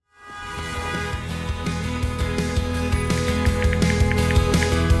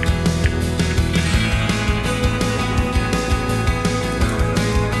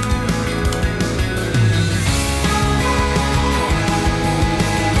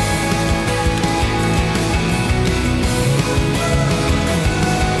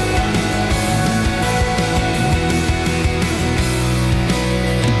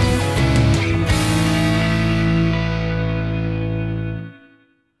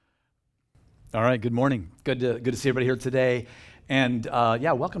All right, good morning. Good to see everybody here today. And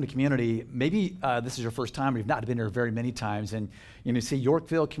welcome to Community. Maybe this is your first time, or you've not been here very many times, and you see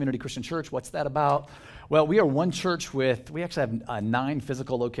Yorkville Community Christian Church. What's that about? Well, we are one church we actually have 9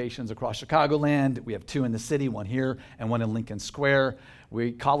 physical locations across Chicagoland. We have 2 in the city, 1 here and 1 in Lincoln Square.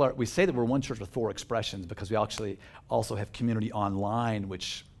 We say that we're one church with 4 expressions because we actually also have community online,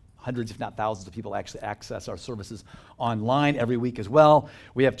 which hundreds, if not thousands, of people actually access our services online every week as well.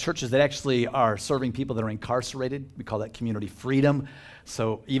 We have churches that actually are serving people that are incarcerated. We call that community freedom.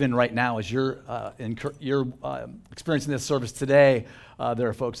 So even right now, as you're experiencing this service today, there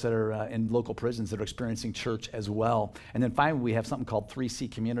are folks that are in local prisons that are experiencing church as well. And then finally, we have something called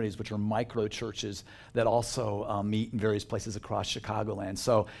 3C communities, which are micro churches that also meet in various places across Chicagoland.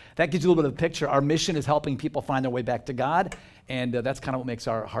 So that gives you a little bit of a picture. Our mission is helping people find their way back to God, and that's kind of what makes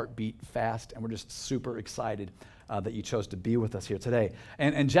our heart beat fast. And we're just super excited that you chose to be with us here today.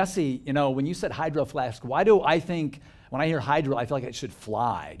 And Jesse, when you said hydro flask, why do I think, when I hear hydro, I feel like it should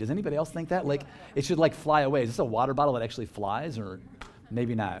fly? Does anybody else think that? Like, it should fly away. Is this a water bottle that actually flies, or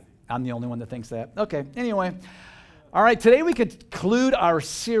maybe not? I'm the only one that thinks that. Okay, anyway. All right, today we conclude our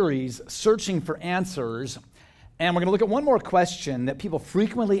series, Searching for Answers, and we're going to look at one more question that people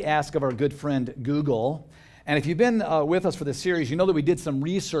frequently ask of our good friend Google. And if you've been with us for this series, you know that we did some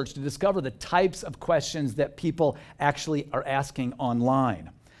research to discover the types of questions that people actually are asking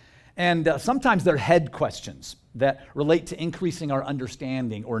online. And sometimes they're head questions that relate to increasing our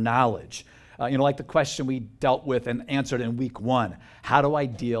understanding or knowledge. Like the question we dealt with and answered in week 1. How do I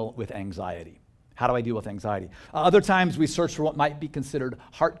deal with anxiety? How do I deal with anxiety? Other times we search for what might be considered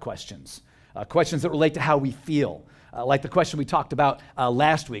heart questions, questions that relate to how we feel. Like the question we talked about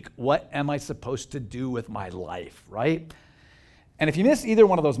last week, what am I supposed to do with my life, right? And if you miss either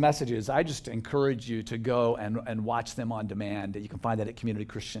one of those messages, I just encourage you to go and watch them on demand. You can find that at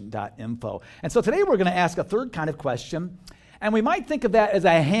communitychristian.info. And so today we're going to ask a third kind of question, and we might think of that as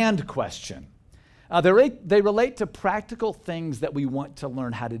a hand question. They relate to practical things that we want to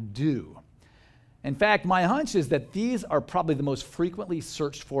learn how to do. In fact, my hunch is that these are probably the most frequently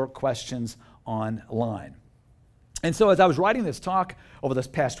searched for questions online. And so as I was writing this talk over this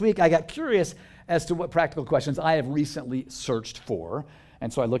past week, I got curious as to what practical questions I have recently searched for.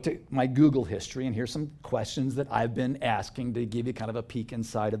 And so I looked at my Google history, and here's some questions that I've been asking to give you kind of a peek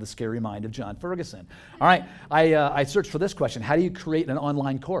inside of the scary mind of John Ferguson. All right, I searched for this question. How do you create an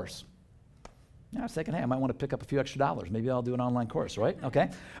online course? I was thinking, hey, I might want to pick up a few extra dollars. Maybe I'll do an online course, right?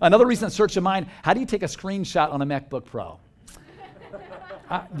 Okay. Another recent search of mine, how do you take a screenshot on a MacBook Pro?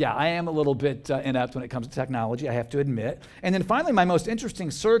 I am a little bit inept when it comes to technology, I have to admit. And then finally, my most interesting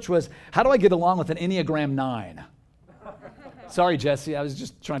search was, how do I get along with an Enneagram 9? Sorry, Jesse, I was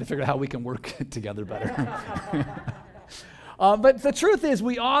just trying to figure out how we can work together better. But the truth is,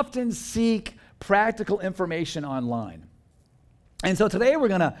 we often seek practical information online. And so today we're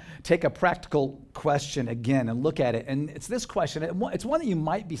going to take a practical question again and look at it. And it's this question, it's one that you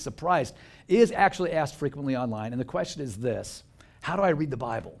might be surprised is actually asked frequently online. And the question is this: how do I read the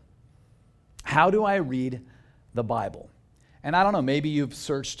Bible? How do I read the Bible? And I don't know, maybe you've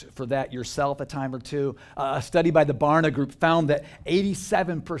searched for that yourself a time or two. A study by the Barna Group found that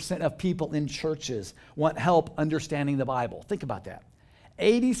 87% of people in churches want help understanding the Bible. Think about that.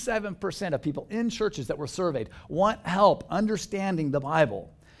 87% of people in churches that were surveyed want help understanding the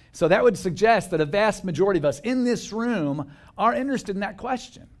Bible. So that would suggest that a vast majority of us in this room are interested in that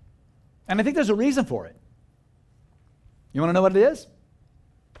question. And I think there's a reason for it. You want to know what it is?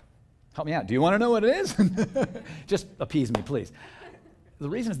 Help me out. Do you want to know what it is? Just appease me, please. The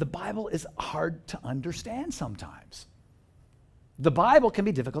reason is the Bible is hard to understand sometimes. The Bible can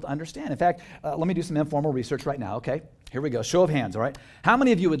be difficult to understand. In fact, let me do some informal research right now, okay? Here we go. Show of hands, all right? How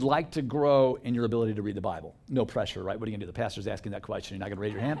many of you would like to grow in your ability to read the Bible? No pressure, right? What are you going to do? The pastor's asking that question. You're not going to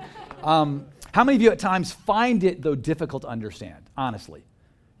raise your hand? How many of you at times find it, though, difficult to understand, honestly?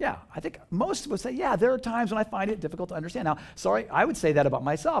 Yeah, I think most of us say, yeah, there are times when I find it difficult to understand. Now, sorry, I would say that about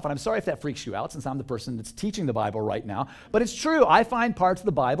myself, and I'm sorry if that freaks you out since I'm the person that's teaching the Bible right now, but it's true. I find parts of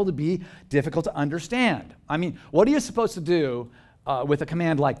the Bible to be difficult to understand. I mean, what are you supposed to do with a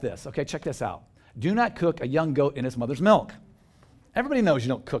command like this? Okay, check this out. Do not cook a young goat in its mother's milk. Everybody knows you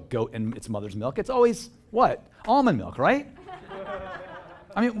don't cook goat in its mother's milk. It's always, what? Almond milk, right?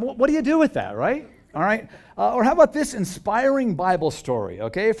 I mean, what do you do with that, right? All right? Or how about this inspiring Bible story,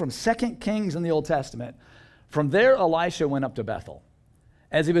 okay, from 2 Kings in the Old Testament. From there, Elisha went up to Bethel.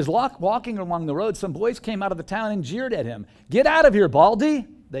 As he was walking along the road, some boys came out of the town and jeered at him. "Get out of here, Baldy,"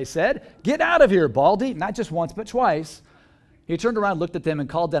 they said. "Get out of here, Baldy." Not just once, but twice. He turned around, looked at them, and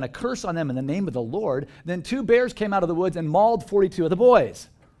called down a curse on them in the name of the Lord. Then 2 bears came out of the woods and mauled 42 of the boys.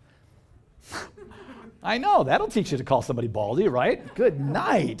 I know, that'll teach you to call somebody baldy, right? Good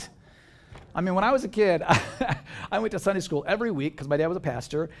night. I mean, when I was a kid, I went to Sunday school every week because my dad was a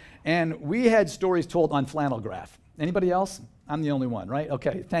pastor, and we had stories told on flannel graph. Anybody else? I'm the only one, right?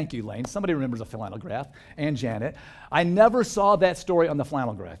 Okay, thank you, Lane. Somebody remembers a flannel graph, and Janet. I never saw that story on the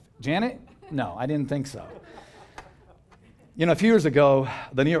flannel graph. Janet? No, I didn't think so. You know, a few years ago,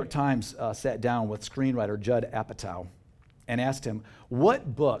 the New York Times sat down with screenwriter Judd Apatow and asked him,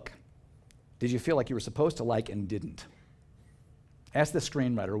 what book did you feel like you were supposed to like and didn't? Asked the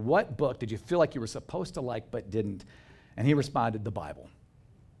screenwriter, what book did you feel like you were supposed to like but didn't? And he responded, the Bible.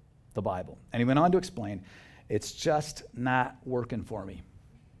 The Bible. And he went on to explain, it's just not working for me.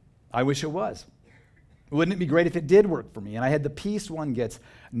 I wish it was. Wouldn't it be great if it did work for me? And I had the peace one gets,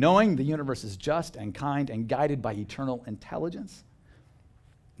 knowing the universe is just and kind and guided by eternal intelligence.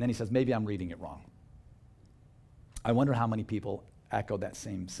 And then he says, maybe I'm reading it wrong. I wonder how many people echo that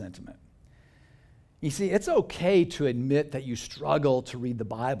same sentiment. You see, it's okay to admit that you struggle to read the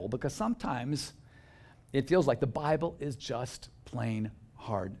Bible because sometimes it feels like the Bible is just plain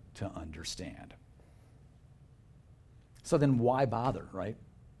hard to understand. So then why bother, right?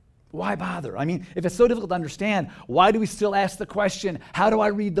 Why bother? I mean, if it's so difficult to understand, why do we still ask the question, how do I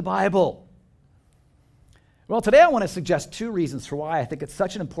read the Bible? Well, today I want to suggest two reasons for why I think it's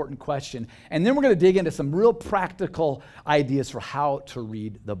such an important question, and then we're going to dig into some real practical ideas for how to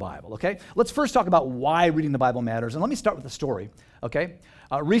read the Bible, okay? Let's first talk about why reading the Bible matters, and let me start with a story, okay?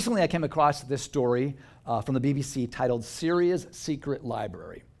 Recently I came across this story from the BBC titled Syria's Secret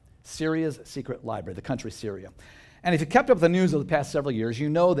Library. Syria's Secret Library, the country Syria. And if you kept up with the news of the past several years, you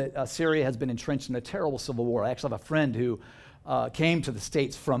know that Syria has been entrenched in a terrible civil war. I actually have a friend who came to the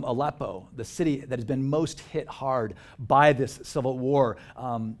States from Aleppo, the city that has been most hit hard by this civil war.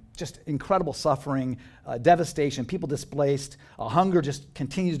 Just incredible suffering, devastation, people displaced. Hunger just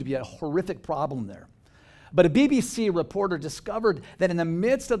continues to be a horrific problem there. But a BBC reporter discovered that in the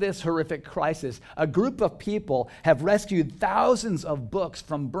midst of this horrific crisis, a group of people have rescued thousands of books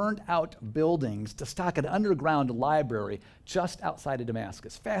from burnt-out buildings to stock an underground library just outside of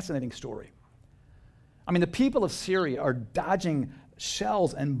Damascus. Fascinating story. I mean, the people of Syria are dodging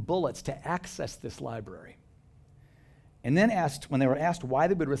shells and bullets to access this library. And then when they were asked why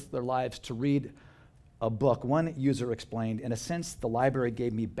they would risk their lives to read a book, one user explained, in a sense, the library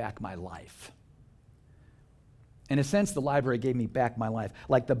gave me back my life. In a sense, the library gave me back my life.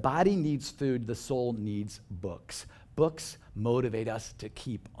 Like the body needs food, the soul needs books. Books motivate us to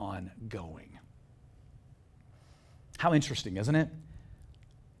keep on going. How interesting, isn't it?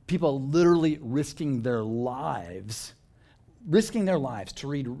 People literally risking their lives to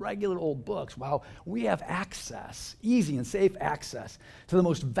read regular old books while we have access, easy and safe access, to the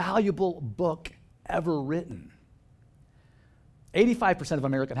most valuable book ever written. 85% of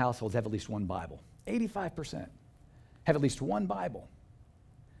American households have at least one Bible. 85% have at least one Bible.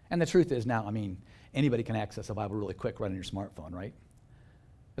 And the truth is now, I mean, anybody can access a Bible really quick right on your smartphone, right?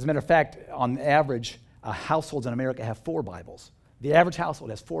 As a matter of fact, on average, households in America have 4 Bibles. The average household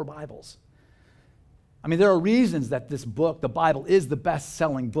has 4 Bibles. I mean, there are reasons that this book, the Bible, is the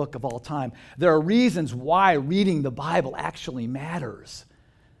best-selling book of all time. There are reasons why reading the Bible actually matters.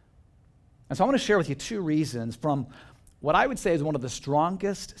 And so I want to share with you 2 reasons from what I would say is one of the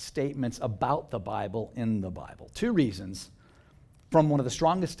strongest statements about the Bible in the Bible. 2 reasons from one of the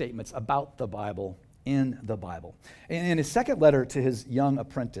strongest statements about the Bible in the Bible. In his second letter to his young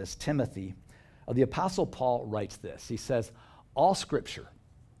apprentice, Timothy, the Apostle Paul writes this. He says, all Scripture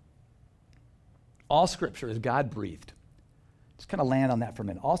is God-breathed. Just kind of land on that for a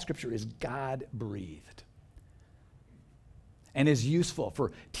minute. All Scripture is God-breathed and is useful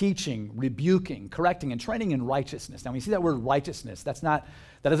for teaching, rebuking, correcting, and training in righteousness. Now, when you see that word righteousness, that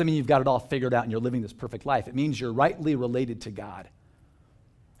doesn't mean you've got it all figured out and you're living this perfect life. It means you're rightly related to God.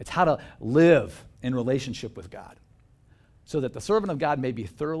 It's how to live in relationship with God so that the servant of God may be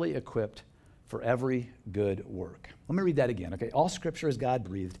thoroughly equipped for every good work. Let me read that again, okay? All Scripture is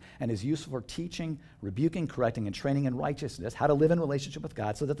God-breathed and is useful for teaching, rebuking, correcting, and training in righteousness, how to live in relationship with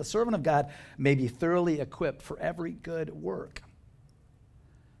God, so that the servant of God may be thoroughly equipped for every good work.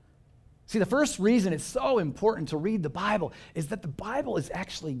 See, the first reason it's so important to read the Bible is that the Bible is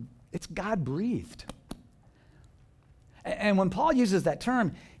it's God-breathed. And when Paul uses that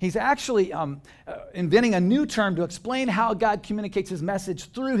term, he's actually inventing a new term to explain how God communicates his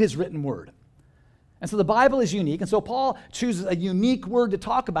message through his written word. And so the Bible is unique, and so Paul chooses a unique word to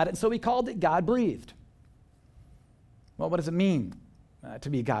talk about it, and so he called it God-breathed. Well, what does it mean to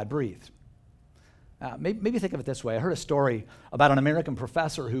be God-breathed? Maybe think of it this way. I heard a story about an American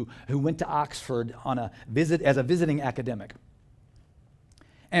professor who went to Oxford on a visit as a visiting academic.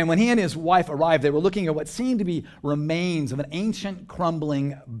 And when he and his wife arrived, they were looking at what seemed to be remains of an ancient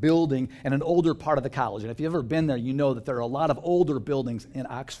crumbling building in an older part of the college. And if you've ever been there, you know that there are a lot of older buildings in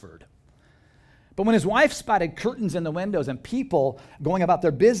Oxford. But when his wife spotted curtains in the windows and people going about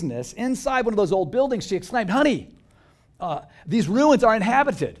their business inside one of those old buildings, she exclaimed, "Honey, these ruins are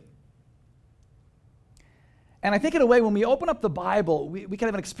inhabited." And I think in a way, when we open up the Bible, we can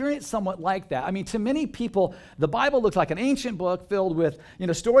have an experience somewhat like that. I mean, to many people, the Bible looks like an ancient book filled with,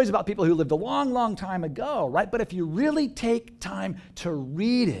 stories about people who lived a long, long time ago, right? But if you really take time to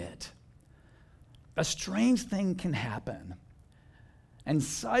read it, a strange thing can happen. And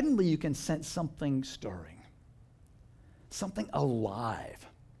suddenly you can sense something stirring, something alive,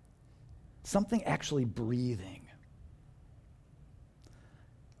 something actually breathing.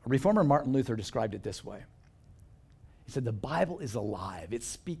 Reformer Martin Luther described it this way. He said, "The Bible is alive. It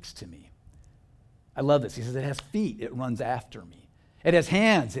speaks to me." I love this. He says, "It has feet. It runs after me. It has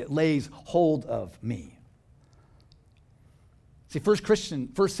hands. It lays hold of me." See, first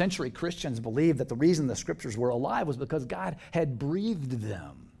century Christians believed that the reason the scriptures were alive was because God had breathed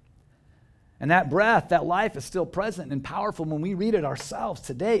them. And that breath, that life is still present and powerful when we read it ourselves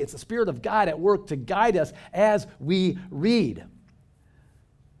today. It's the Spirit of God at work to guide us as we read.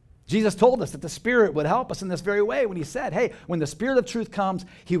 Jesus told us that the Spirit would help us in this very way when he said, "Hey, when the Spirit of truth comes,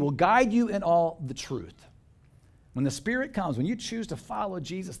 he will guide you in all the truth." When the Spirit comes, when you choose to follow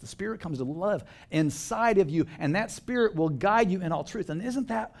Jesus, the Spirit comes to live inside of you, and that Spirit will guide you in all truth. And isn't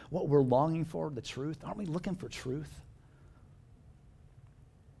that what we're longing for, the truth? Aren't we looking for truth?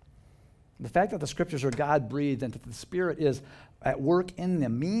 The fact that the Scriptures are God-breathed and that the Spirit is at work in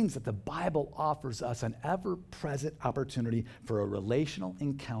them means that the Bible offers us an ever-present opportunity for a relational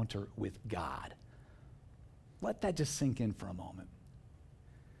encounter with God. Let that just sink in for a moment.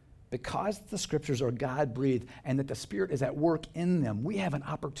 Because the Scriptures are God-breathed and that the Spirit is at work in them, we have an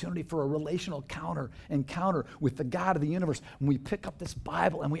opportunity for a relational encounter with the God of the universe when we pick up this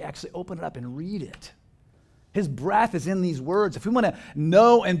Bible and we actually open it up and read it. His breath is in these words. If we want to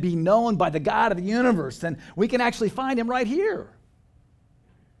know and be known by the God of the universe, then we can actually find him right here.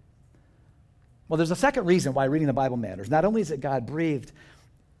 Well, there's a second reason why reading the Bible matters. Not only is it God-breathed,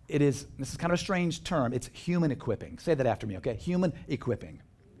 this is kind of a strange term, it's human equipping. Say that after me, okay? Human equipping.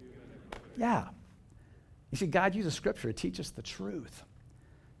 Yeah. You see, God uses Scripture to teach us the truth,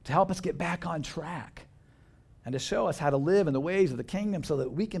 to help us get back on track, and to show us how to live in the ways of the kingdom so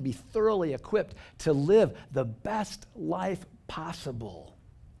that we can be thoroughly equipped to live the best life possible.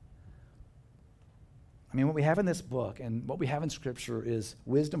 I mean, what we have in this book and what we have in Scripture is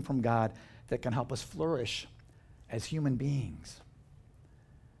wisdom from God that can help us flourish as human beings.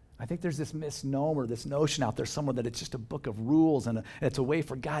 I think there's this misnomer, this notion out there somewhere that it's just a book of rules and it's a way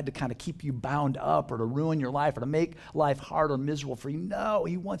for God to kind of keep you bound up or to ruin your life or to make life hard or miserable for you. No,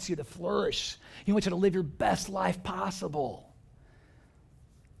 he wants you to flourish. He wants you to live your best life possible.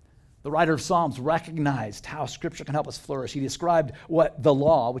 The writer of Psalms recognized how Scripture can help us flourish. He described what the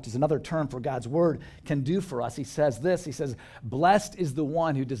law, which is another term for God's word, can do for us. He says this, he says, "Blessed is the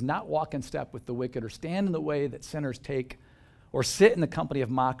one who does not walk in step with the wicked or stand in the way that sinners take or sit in the company of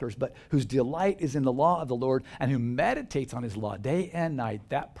mockers, but whose delight is in the law of the Lord and who meditates on his law day and night."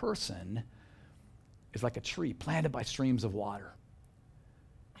 That person is like a tree planted by streams of water,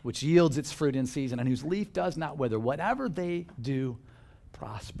 which yields its fruit in season and whose leaf does not wither. Whatever they do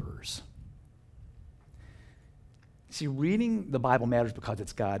prospers. See, reading the Bible matters because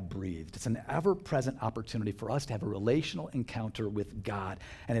it's God-breathed. It's an ever-present opportunity for us to have a relational encounter with God.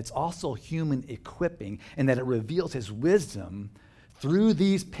 And it's also human equipping in that it reveals his wisdom through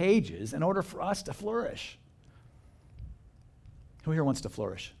these pages in order for us to flourish. Who here wants to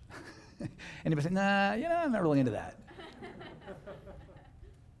flourish? Anybody say, "Nah, I'm not really into that."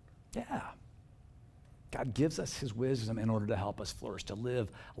 Yeah. God gives us his wisdom in order to help us flourish, to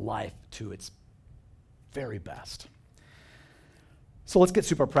live life to its very best. So let's get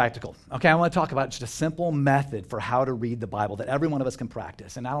super practical. Okay, I want to talk about just a simple method for how to read the Bible that every one of us can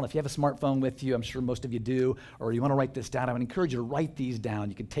practice. And I don't know if you have a smartphone with you, I'm sure most of you do, or you want to write this down, I would encourage you to write these down.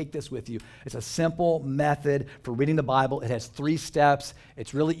 You can take this with you. It's a simple method for reading the Bible. It has 3 steps.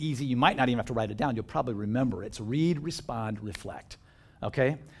 It's really easy. You might not even have to write it down. You'll probably remember it. It's read, respond, reflect.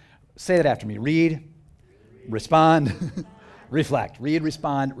 Okay? Say that after me. Read, respond, reflect. Read,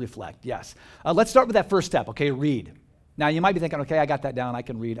 respond, reflect. Yes. Let's start with that first step, okay? Read. Now, you might be thinking, okay, I got that down. I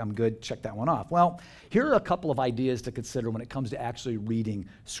can read. I'm good. Check that one off. Well, here are a couple of ideas to consider when it comes to actually reading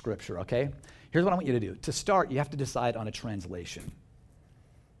Scripture, okay? Here's what I want you to do. To start, you have to decide on a translation.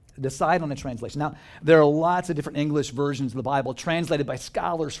 Decide on a translation. Now, there are lots of different English versions of the Bible translated by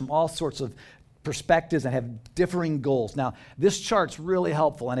scholars from all sorts of perspectives and have differing goals. Now, this chart's really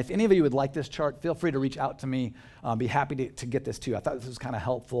helpful, and if any of you would like this chart, feel free to reach out to me. I'll be happy to get this too. I thought this was kind of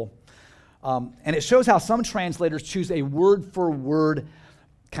helpful. And it shows how some translators choose a word-for-word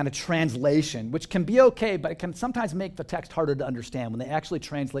kind of translation, which can be okay, but it can sometimes make the text harder to understand when they actually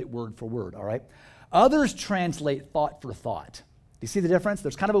translate word for word, all right? Others translate thought for thought. Do you see the difference?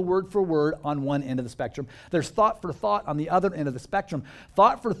 There's kind of a word for word on one end of the spectrum. There's thought for thought on the other end of the spectrum.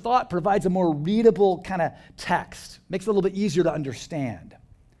 Thought for thought provides a more readable kind of text, makes it a little bit easier to understand.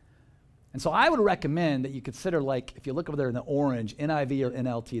 And so I would recommend that you consider, like, if you look over there in the orange, NIV or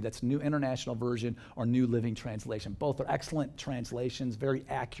NLT, that's New International Version or New Living Translation. Both are excellent translations, very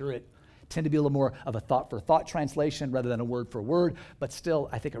accurate, tend to be a little more of a thought for thought translation rather than a word for word, but still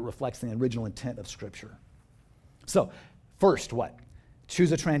I think it reflects the original intent of Scripture. So, first, what?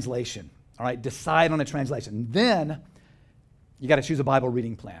 Choose a translation, all right? Decide on a translation. Then, you got to choose a Bible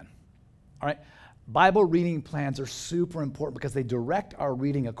reading plan, all right? Bible reading plans are super important because they direct our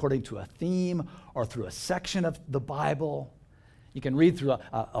reading according to a theme or through a section of the Bible. You can read through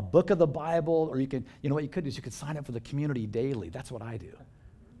a book of the Bible, or what you could do is you could sign up for the community daily. That's what I do.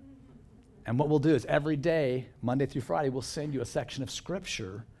 And what we'll do is every day, Monday through Friday, we'll send you a section of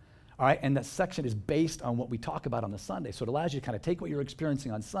Scripture. All right, and that section is based on what we talk about on the Sunday. So it allows you to kind of take what you're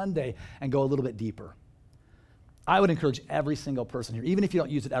experiencing on Sunday and go a little bit deeper. I would encourage every single person here, even if you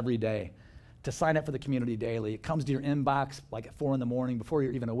don't use it every day, to sign up for the community daily. It comes to your inbox like at 4 a.m. before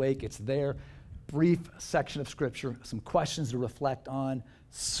you're even awake. It's there. Brief section of Scripture, some questions to reflect on.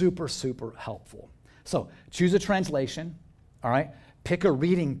 Super, super helpful. So choose a translation, all right? Pick a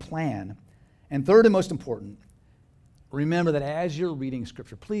reading plan. And third and most important, remember that as you're reading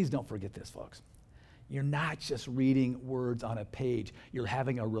Scripture, please don't forget this, folks. You're not just reading words on a page. You're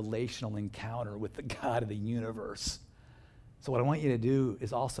having a relational encounter with the God of the universe. So what I want you to do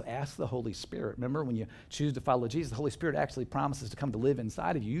is also ask the Holy Spirit. Remember, when you choose to follow Jesus, the Holy Spirit actually promises to come to live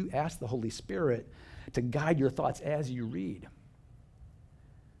inside of you. You ask the Holy Spirit to guide your thoughts as you read.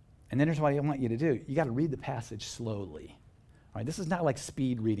 And then here's what I want you to do. You got to read the passage slowly. All right, this is not like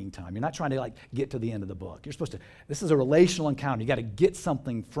speed reading time. You're not trying to get to the end of the book. You're supposed to, this is a relational encounter. You got to get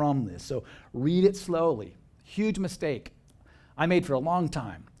something from this. So read it slowly. Huge mistake I made for a long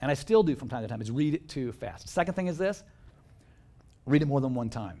time, and I still do from time to time, is read it too fast. Second thing is this, read it more than one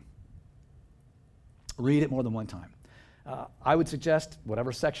time. Read it more than one time. I would suggest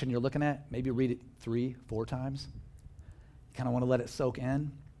whatever section you're looking at, maybe read it 3-4 times. You kind of want to let it soak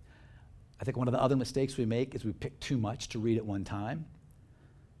in. I think one of the other mistakes we make is we pick too much to read at one time.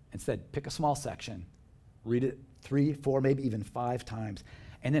 Instead, pick a small section, read it 3, 4, maybe even 5 times,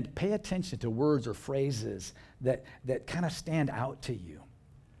 and then pay attention to words or phrases that kind of stand out to you.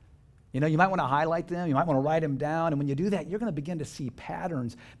 You know, you might want to highlight them, you might want to write them down, and when you do that, you're going to begin to see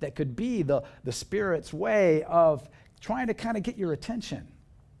patterns that could be the Spirit's way of trying to kind of get your attention.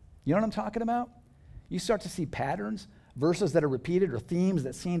 You know what I'm talking about? You start to see patterns, verses that are repeated or themes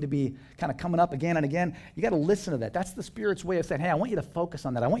that seem to be kind of coming up again and again. You got to listen to that. That's the Spirit's way of saying, hey, I want you to focus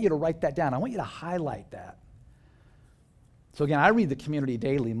on that. I want you to write that down. I want you to highlight that. So again, I read the community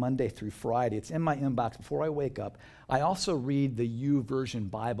daily, Monday through Friday. It's in my inbox before I wake up. I also read the YouVersion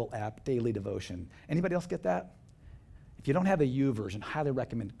Bible app, Daily Devotion. Anybody else get that? If you don't have a YouVersion, highly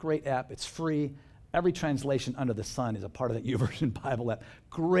recommend. Great app. It's free. Every translation under the sun is a part of that YouVersion Bible app.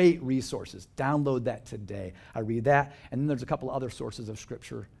 Great resources. Download that today. I read that. And then there's a couple other sources of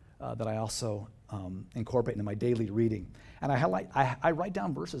Scripture that I also incorporate into my daily reading. And I write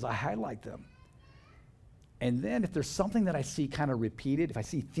down verses. I highlight them. And then if there's something that I see kind of repeated, if I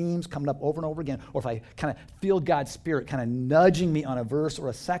see themes coming up over and over again, or if I kind of feel God's Spirit kind of nudging me on a verse or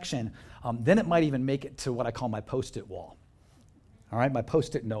a section, then it might even make it to what I call my Post-it wall. All right, my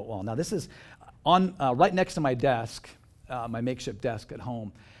Post-it note wall. Now this is on right next to my desk, my makeshift desk at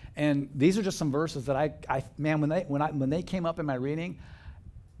home. And these are just some verses that when they came up in my reading,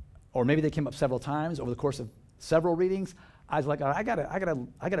 or maybe they came up several times over the course of several readings, I was like, I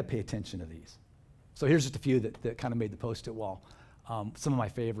gotta pay attention to these. So here's just a few that kind of made the Post-it wall. Some of my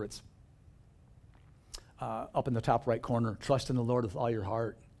favorites. Up in the top right corner, trust in the Lord with all your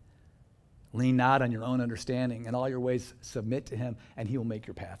heart. Lean not on your own understanding. In all your ways submit to him, and he will make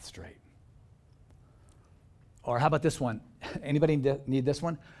your path straight. Or how about this one? Anybody need this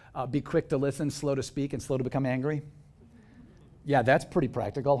one? Be quick to listen, slow to speak, and slow to become angry. Yeah, that's pretty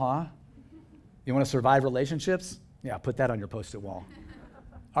practical, huh? You want to survive relationships? Yeah, put that on your Post-it wall.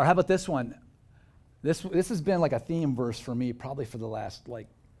 Or how about this one? This has been like a theme verse for me probably for the last 2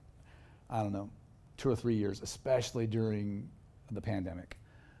 or 3 years, especially during the pandemic.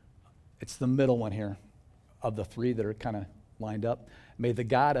 It's the middle one here of the 3 that are kind of lined up. May the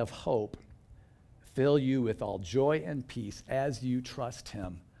God of hope fill you with all joy and peace as you trust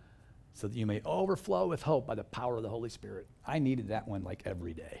him, so that you may overflow with hope by the power of the Holy Spirit. I needed that one like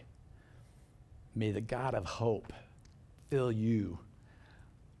every day. May the God of hope fill you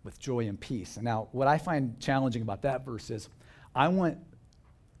with joy and peace. And now, what I find challenging about that verse is, I want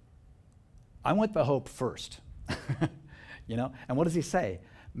the hope first. You know? And what does he say?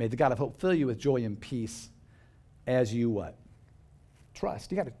 May the God of hope fill you with joy and peace as you what?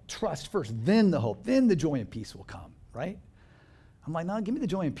 Trust. You got to trust first, then the hope, then the joy and peace will come, right? I'm like, no, give me the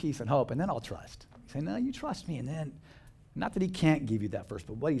joy and peace and hope, and then I'll trust. You say, no, you trust me, and then, not that he can't give you that first,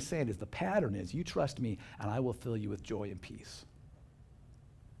 but what he's saying is the pattern is, you trust me, and I will fill you with joy and peace.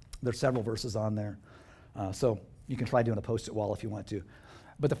 There's several verses on there, so you can try doing a Post-it wall if you want to.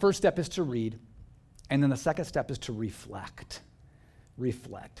 But the first step is to read, and then the second step is to reflect.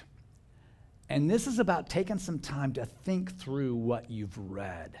 Reflect. And this is about taking some time to think through what you've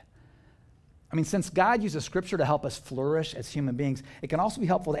read. I mean, since God uses Scripture to help us flourish as human beings, it can also be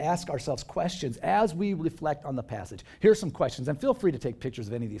helpful to ask ourselves questions as we reflect on the passage. Here's some questions, and feel free to take pictures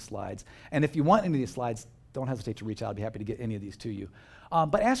of any of these slides. And if you want any of these slides, don't hesitate to reach out. I'd be happy to get any of these to you.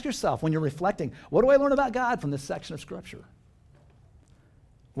 But ask yourself, when you're reflecting, what do I learn about God from this section of Scripture?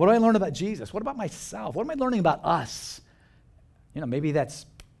 What do I learn about Jesus? What about myself? What am I learning about us? You know, maybe that's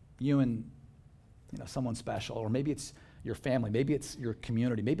you and someone special, or maybe it's your family, maybe it's your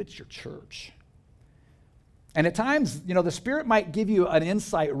community, maybe it's your church. And at times, the Spirit might give you an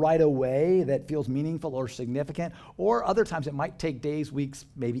insight right away that feels meaningful or significant, or other times it might take days, weeks,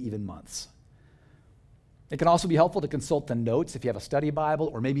 maybe even months. It can also be helpful to consult the notes if you have a study Bible,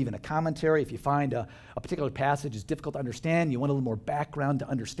 or maybe even a commentary if you find a particular passage is difficult to understand, you want a little more background to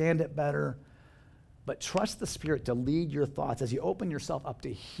understand it better. But trust the Spirit to lead your thoughts as you open yourself up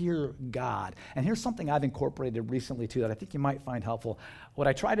to hear God. And here's something I've incorporated recently, too, that I think you might find helpful. What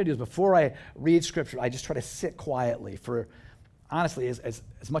I try to do is before I read Scripture, I just try to sit quietly for, honestly, as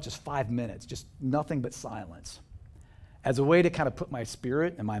much as 5 minutes, just nothing but silence, as a way to kind of put my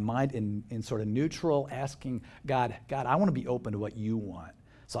spirit and my mind in sort of neutral, asking God, I want to be open to what you want.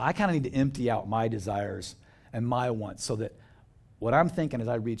 So I kind of need to empty out my desires and my wants so that what I'm thinking as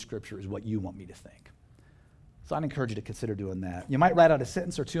I read Scripture is what you want me to think. So I'd encourage you to consider doing that. You might write out a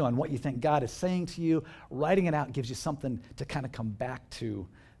sentence or two on what you think God is saying to you. Writing it out gives you something to kind of come back to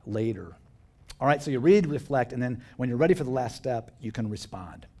later. All right, so you read, reflect, and then when you're ready for the last step, you can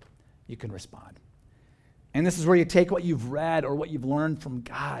respond. You can respond. And this is where you take what you've read or what you've learned from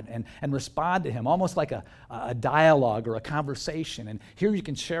God and respond to him, almost like a dialogue or a conversation. And here you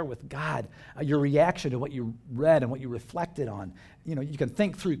can share with God your reaction to what you read and what you reflected on. You can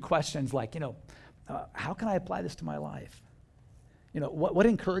think through questions like, how can I apply this to my life? What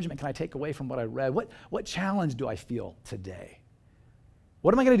encouragement can I take away from what I read? What challenge do I feel today?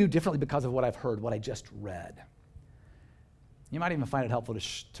 What am I going to do differently because of what I've heard, what I just read? You might even find it helpful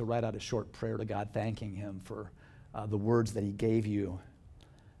to write out a short prayer to God, thanking him for the words that he gave you,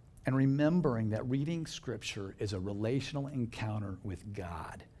 and remembering that reading Scripture is a relational encounter with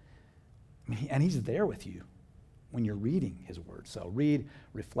God. And he's there with you when you're reading his word. So read,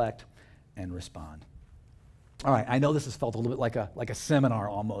 reflect, and respond. All right, I know this has felt a little bit like a seminar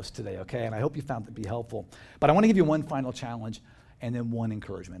almost today, okay? And I hope you found it to be helpful. But I want to give you one final challenge and then one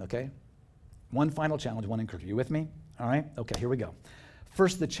encouragement, okay? One final challenge, one encouragement. You with me? All right? Okay, here we go.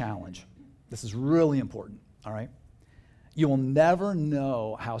 First, the challenge. This is really important, all right? You will never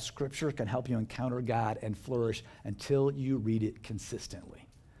know how Scripture can help you encounter God and flourish until you read it consistently,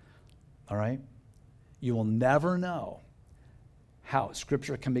 all right? You will never know how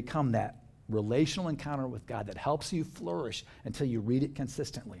Scripture can become that relational encounter with God that helps you flourish until you read it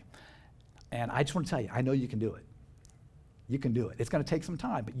consistently. And I just want to tell you, I know you can do it. You can do it. It's going to take some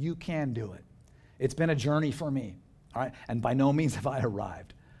time, but you can do it. It's been a journey for me, all right? And by no means have I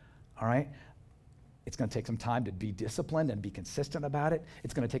arrived, all right? It's going to take some time to be disciplined and be consistent about it.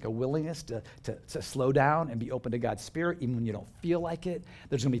 It's going to take a willingness to slow down and be open to God's Spirit, even when you don't feel like it.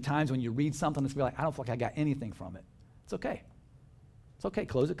 There's going to be times when you read something that's going to be like, I don't feel like I got anything from it. It's okay. It's okay.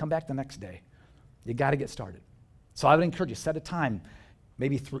 Close it. Come back the next day. You got to get started. So I would encourage you, set a time.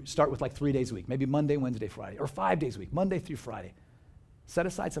 Maybe start with like 3 days a week. Maybe Monday, Wednesday, Friday. Or 5 days a week, Monday through Friday. Set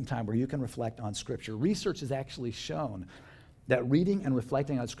aside some time where you can reflect on Scripture. Research has actually shown that reading and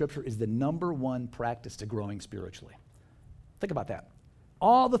reflecting on Scripture is the number one practice to growing spiritually. Think about that.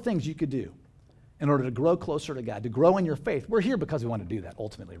 All the things you could do in order to grow closer to God, to grow in your faith. We're here because we want to do that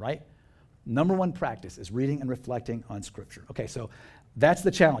ultimately, right? Number one practice is reading and reflecting on Scripture. Okay, so that's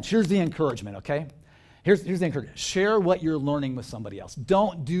the challenge. Here's the encouragement, okay? Here's the encouragement. Share what you're learning with somebody else.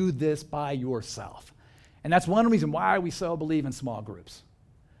 Don't do this by yourself. And that's one reason why we so believe in small groups.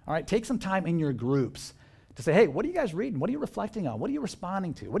 All right, take some time in your groups to say, hey, what are you guys reading? What are you reflecting on? What are you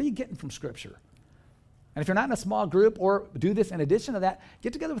responding to? What are you getting from Scripture? And if you're not in a small group, or do this in addition to that,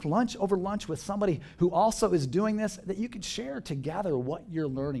 get together over lunch with somebody who also is doing this, that you can share together what you're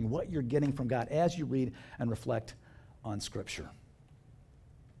learning, what you're getting from God as you read and reflect on Scripture.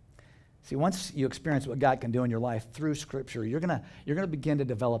 See, once you experience what God can do in your life through Scripture, you're gonna begin to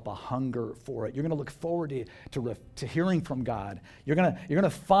develop a hunger for it. You're gonna look forward to hearing from God. You're gonna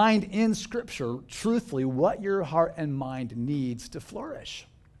find in Scripture, truthfully, what your heart and mind needs to flourish.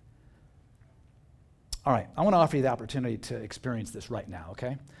 All right, I want to offer you the opportunity to experience this right now, okay?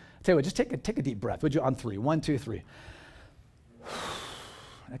 I'll tell you what, just take a deep breath, would you, on 3. 1, 2, 3.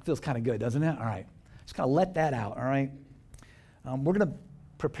 That feels kind of good, doesn't it? All right, just kind of let that out, all right? We're going to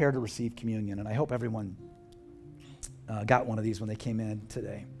prepare to receive communion, and I hope everyone got one of these when they came in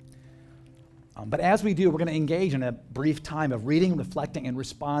today. But as we do, we're going to engage in a brief time of reading, reflecting, and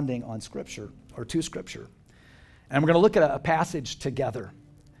responding on Scripture, or to Scripture. And we're going to look at a passage together.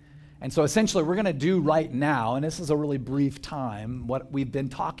 And so essentially we're going to do right now, and this is a really brief time, what we've been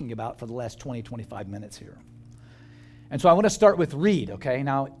talking about for the last 20, 25 minutes here. And so I want to start with read, okay?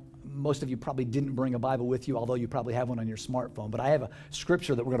 Now, most of you probably didn't bring a Bible with you, although you probably have one on your smartphone, but I have a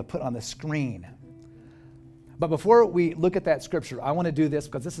scripture that we're going to put on the screen. But before we look at that scripture, I want to do this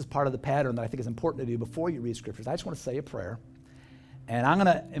because this is part of the pattern that I think is important to do before you read scriptures. I just want to say a prayer, and I'm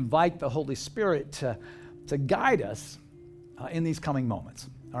going to invite the Holy Spirit to guide us in these coming moments.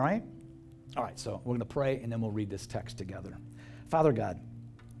 All right? All right, so we're going to pray, and then we'll read this text together. Father God,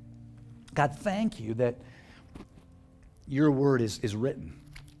 thank you that your word is written,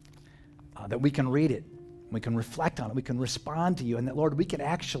 that we can read it, we can reflect on it, we can respond to you, and that, Lord, we can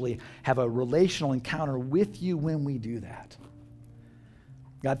actually have a relational encounter with you when we do that.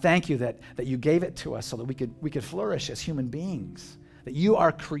 God, thank you that you gave it to us so that we could flourish as human beings, that you,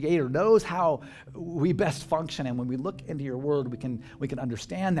 our Creator, knows how we best function, and when we look into your word, we can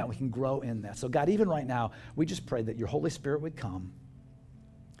understand that, we can grow in that. So God, even right now, we just pray that your Holy Spirit would come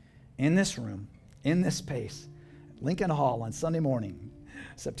in this room, in this space, Lincoln Hall on Sunday morning,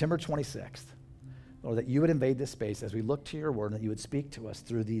 September 26th. Lord, that you would invade this space as we look to your word, and that you would speak to us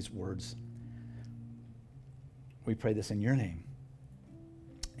through these words. We pray this in your name.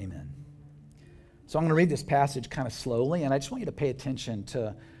 Amen. So I'm going to read this passage kind of slowly, and I just want you to pay attention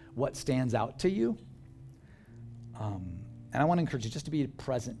to what stands out to you. And I want to encourage you just to be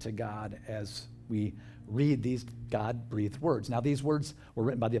present to God as we read these God-breathed words. Now, these words were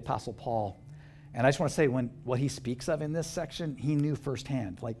written by the Apostle Paul, and I just want to say, what he speaks of in this section, he knew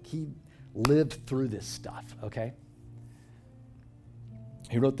firsthand. Like, he lived through this stuff, okay?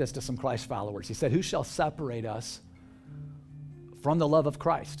 He wrote this to some Christ followers. He said, "Who shall separate us from the love of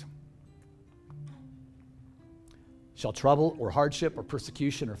Christ? Shall trouble or hardship or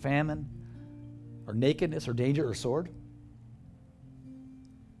persecution or famine or nakedness or danger or sword?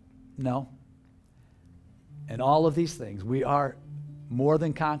 No. In all of these things, we are more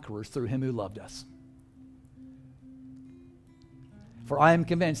than conquerors through him who loved us. For I am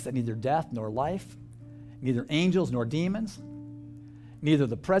convinced that neither death nor life, neither angels nor demons, neither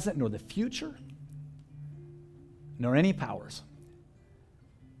the present nor the future, nor any powers,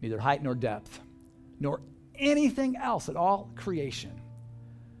 neither height nor depth, nor anything else at all creation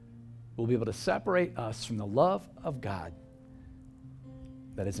will be able to separate us from the love of God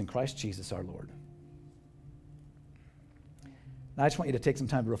that is in Christ Jesus our Lord." Now, I just want you to take some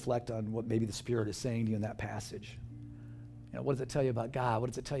time to reflect on what maybe the Spirit is saying to you in that passage. You know, what does it tell you about God? What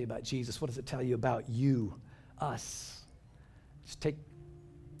does it tell you about Jesus? What does it tell you about you, us? Just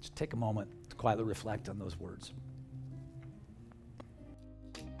take a moment to quietly reflect on those words.